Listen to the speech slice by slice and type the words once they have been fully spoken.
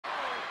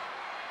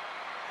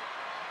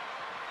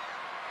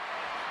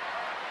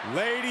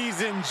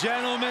Ladies and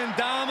gentlemen,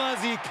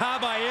 damas y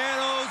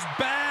caballeros,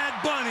 Bad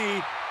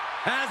Bunny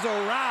has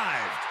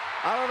arrived.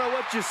 I don't know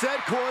what you said,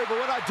 Corey, but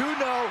what I do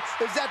know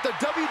is that the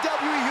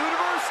WWE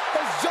Universe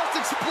has just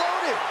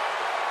exploded.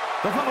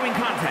 The following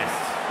contest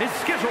is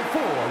scheduled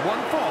for one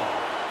fall.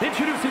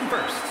 Introducing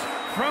first,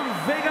 from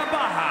Vega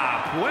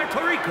Baja, Puerto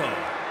Rico,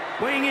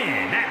 weighing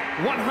in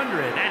at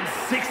 160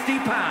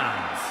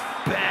 pounds,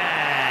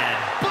 Bad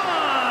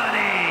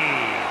Bunny.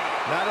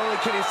 Not only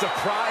can he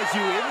surprise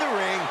you in the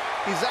ring,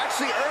 he's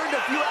actually earned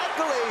a few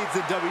accolades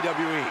in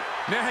WWE.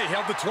 Yeah, he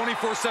held the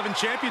 24/7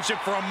 championship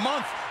for a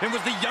month and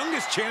was the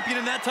youngest champion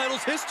in that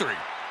title's history.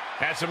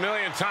 That's a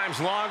million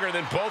times longer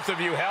than both of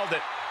you held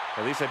it.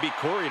 At least I beat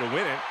Corey to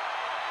win it.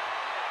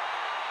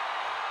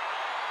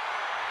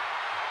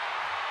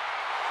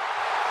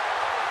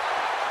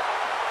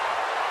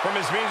 From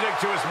his music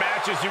to his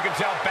matches, you can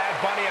tell Bad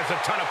Bunny has a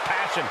ton of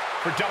passion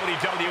for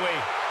WWE.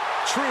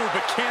 True,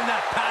 but can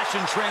that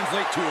passion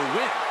translate to a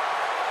win?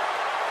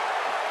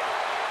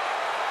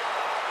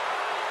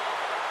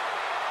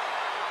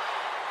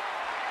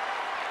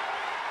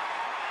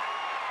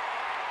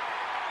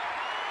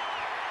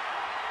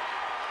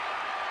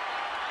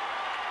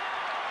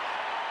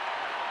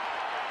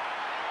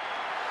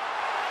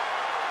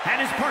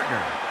 And his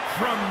partner,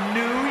 from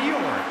New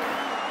York,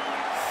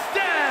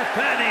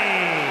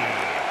 Stephanie.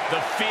 The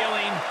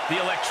feeling,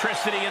 the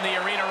electricity in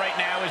the arena right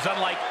now is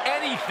unlike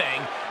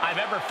anything I've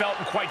ever felt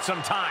in quite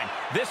some time.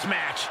 This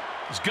match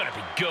is going to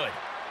be good.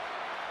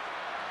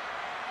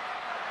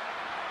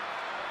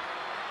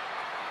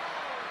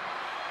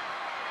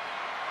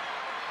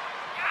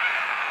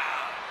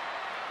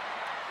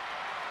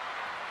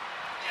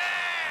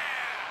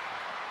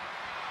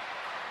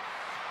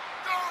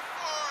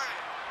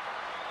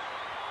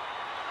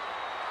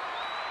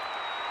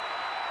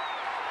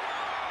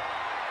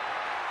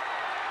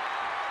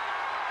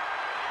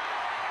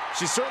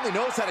 She certainly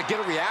knows how to get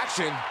a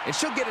reaction, and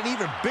she'll get an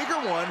even bigger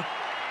one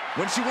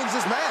when she wins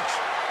this match.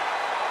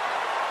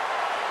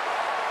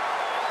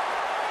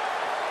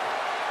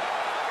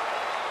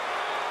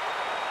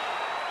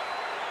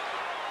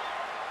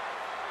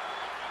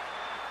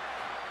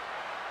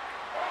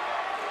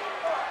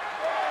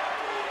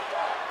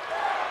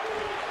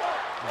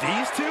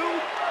 These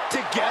two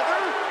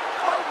together?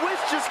 My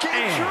wish just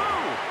came true.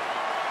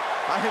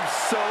 I am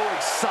so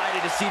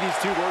excited to see these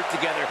two work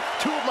together.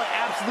 Two of my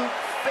absolute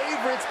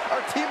favorites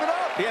are teaming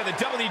up. Yeah, the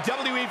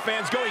WWE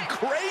fans going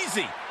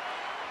crazy.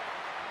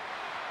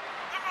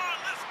 Come on,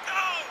 let's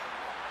go.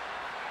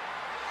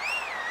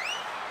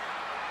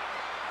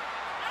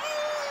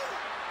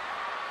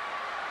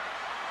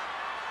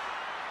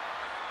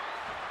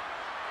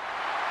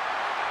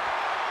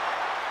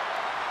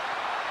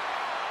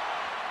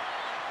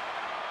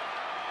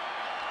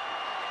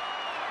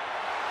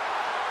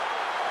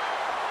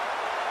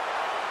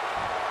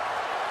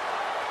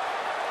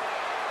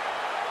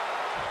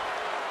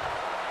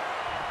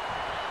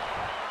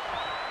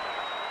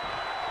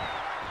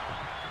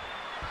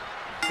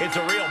 It's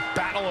a real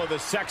battle of the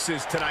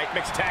sexes tonight.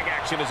 Mixed tag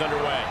action is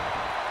underway.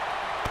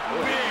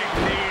 Big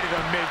knee to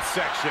the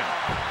midsection.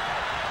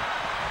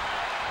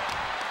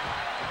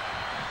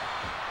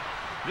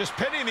 Just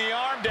pinning the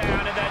arm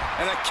down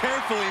and a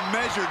carefully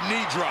measured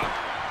knee drop.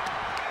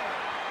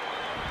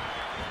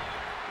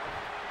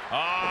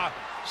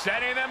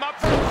 Setting them up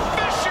for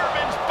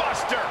Fisherman's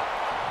Buster.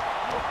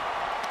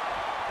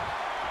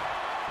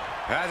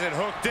 Has it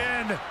hooked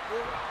in.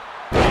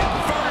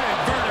 Inverted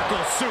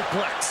vertical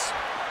suplex.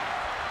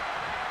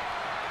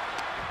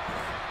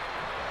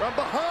 From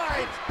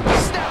behind,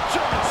 snap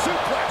German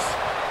suplex.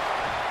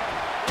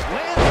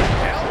 Lands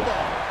an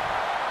elbow.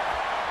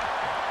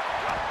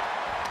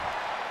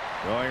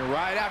 Going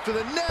right after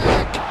the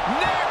neck.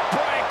 Neck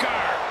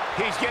breaker.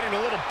 He's getting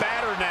a little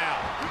battered now.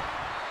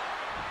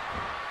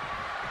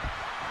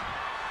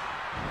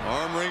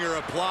 Arm wringer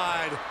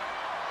applied.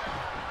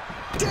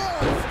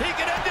 Death. He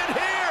can end it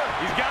here.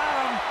 He's got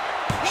him.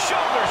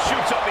 Shoulder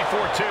shoots up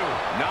before two.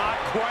 Not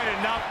quite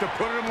enough to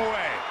put him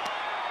away.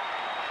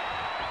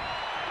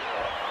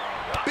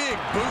 Big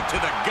boot to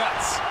the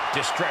guts.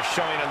 Distress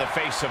showing on the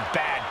face of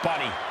Bad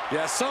Bunny.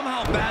 Yeah,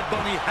 somehow Bad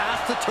Bunny has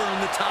to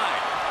turn the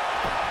tide.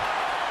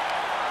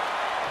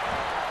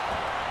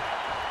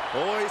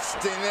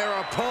 Hoisting their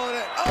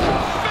opponent. Oh!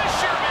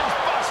 Fisherman's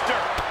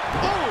Buster.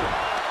 Ooh.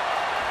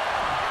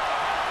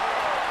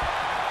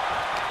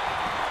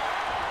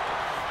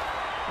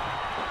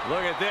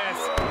 Look at this.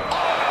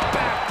 Oh,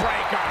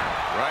 backbreaker.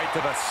 Right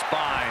to the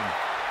spine.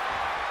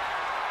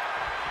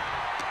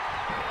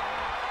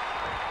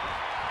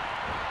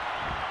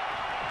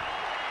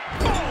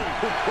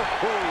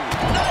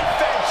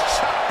 Knife edge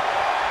chop.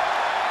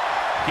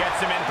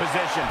 Gets him in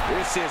position.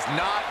 This is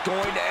not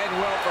going to end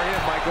well for him,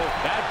 Michael.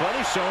 Bad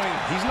Bunny showing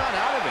he's not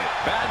out of it.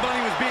 Bad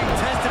Bunny was being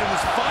tested and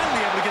was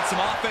finally able to get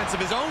some offense of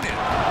his own in.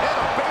 And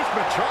a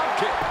basement drop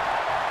kick.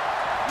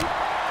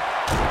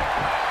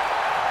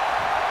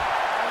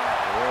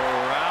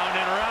 Round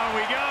and round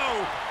we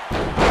go.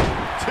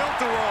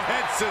 Tilt-a-whirl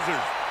head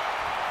scissors.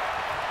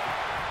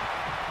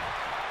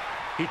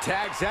 He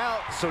tags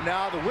out, so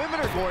now the women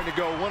are going to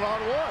go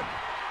one-on-one.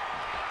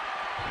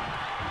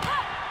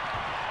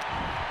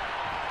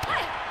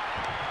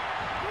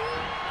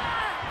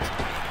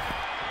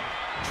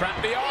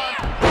 Trap the arm.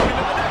 Into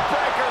the neck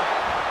breaker.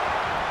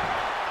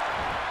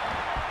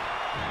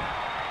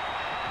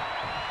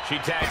 She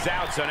tags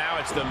out, so now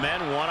it's the men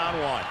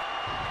one-on-one.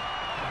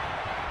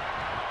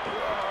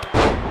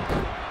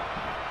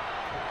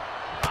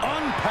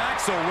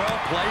 Unpacks a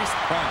well-placed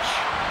punch.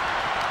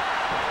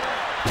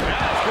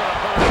 That's gonna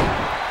hurt.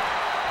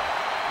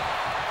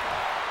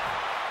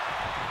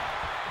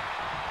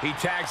 He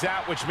tags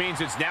out, which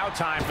means it's now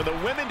time for the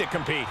women to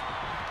compete.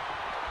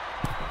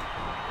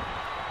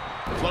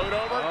 Float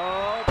over.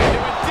 Oh, into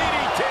a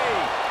DDT.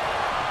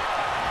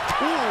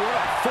 Ooh, what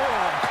a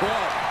forearm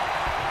club.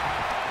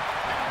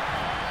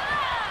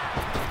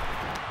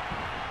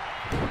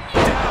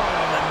 Down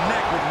on the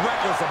neck with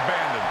reckless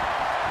abandon.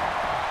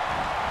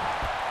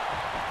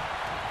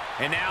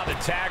 And now the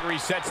tag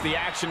resets the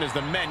action as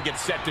the men get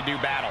set to do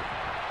battle.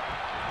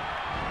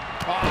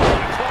 Oh, what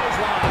a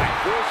clothesline.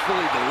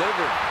 Forcefully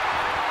delivered.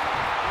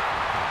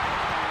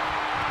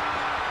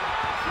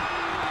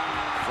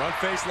 Front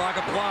face lock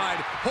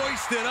applied.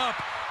 Hoisted up.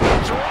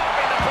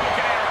 Dropping the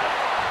broken arrow.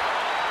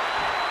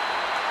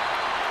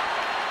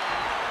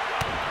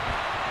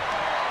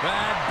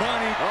 Bad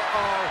Bunny.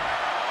 Uh-oh.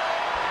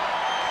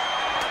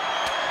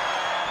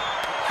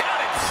 Got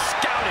it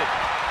scouted.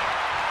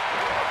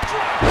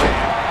 Drop kick.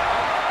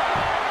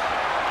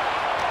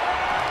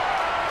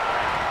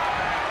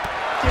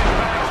 Get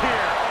back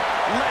here.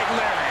 Leg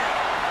lariat.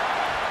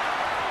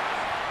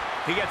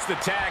 He gets the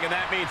tag, and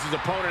that means his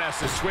opponent has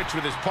to switch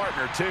with his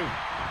partner, too.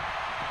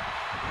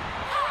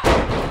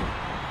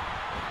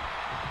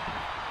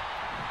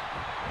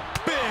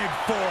 Big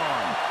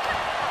forearm.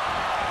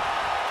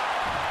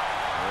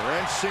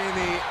 Wrenching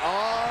the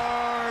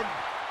arm.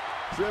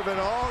 Driven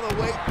all the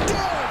way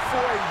down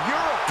for a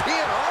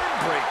European arm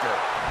breaker.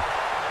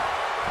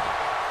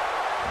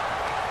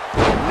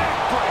 Neck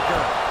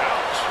breaker.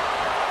 Ouch.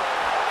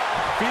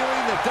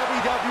 Feeling the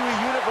WWE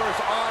Universe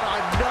on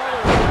another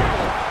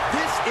level.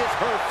 This is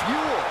her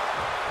fuel.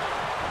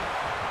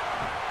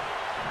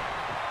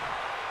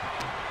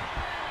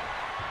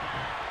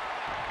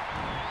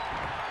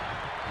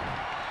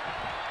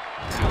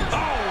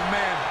 Oh,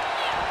 man.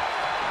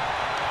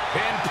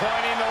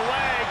 Pinpointing the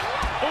leg.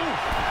 Ooh.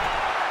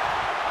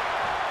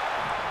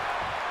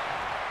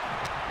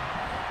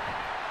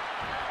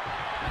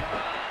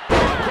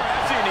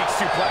 Perhaps a unique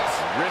suplex.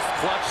 Wrist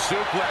clutch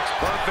suplex.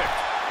 Perfect.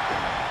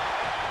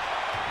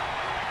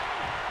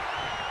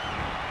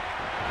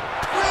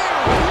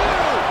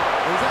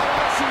 Is that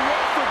all she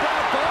wrote for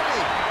Bad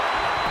Bunny?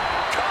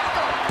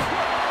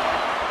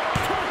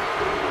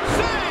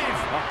 Save.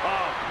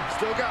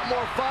 Still got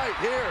more fight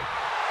here.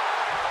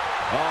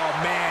 Oh,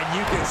 man,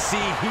 you can see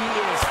he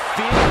is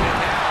feeling it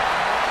now.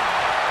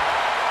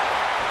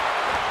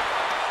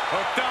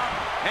 Hooked up,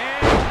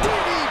 and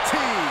DDT.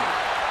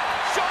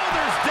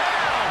 Shoulders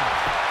down.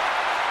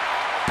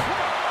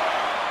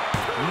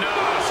 No,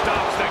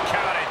 stops the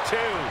count at 2.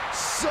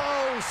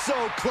 So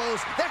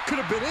close. That could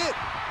have been it.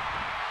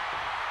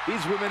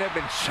 These women have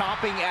been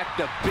chomping at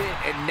the bit,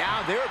 and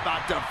now they're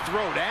about to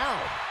throw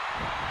down.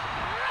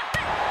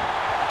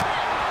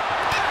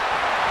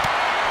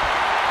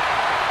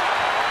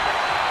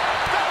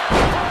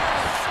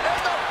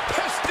 And the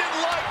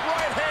piston-like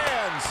right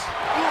hands.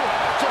 Ooh,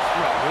 just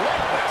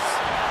relentless.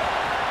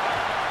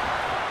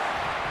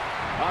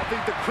 I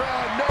think the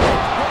crowd knows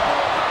what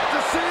we're about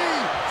to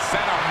see.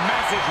 sent a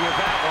message with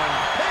that one.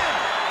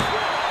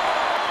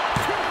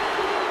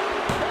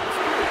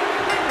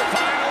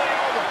 Finally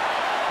over.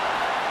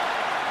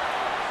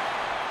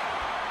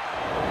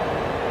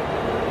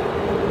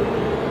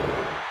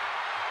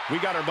 We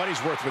got our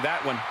money's worth with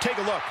that one. Take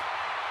a look.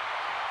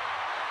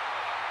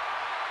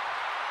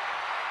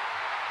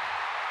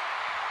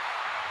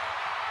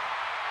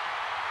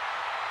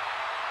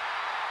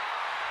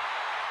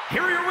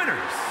 Here are your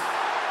winners.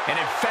 An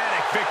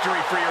emphatic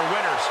victory for your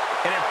winners.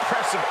 An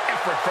impressive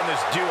effort from this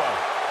duo.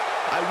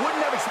 I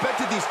wouldn't have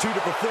expected these two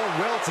to perform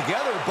well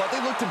together, but they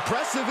looked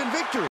impressive in victory.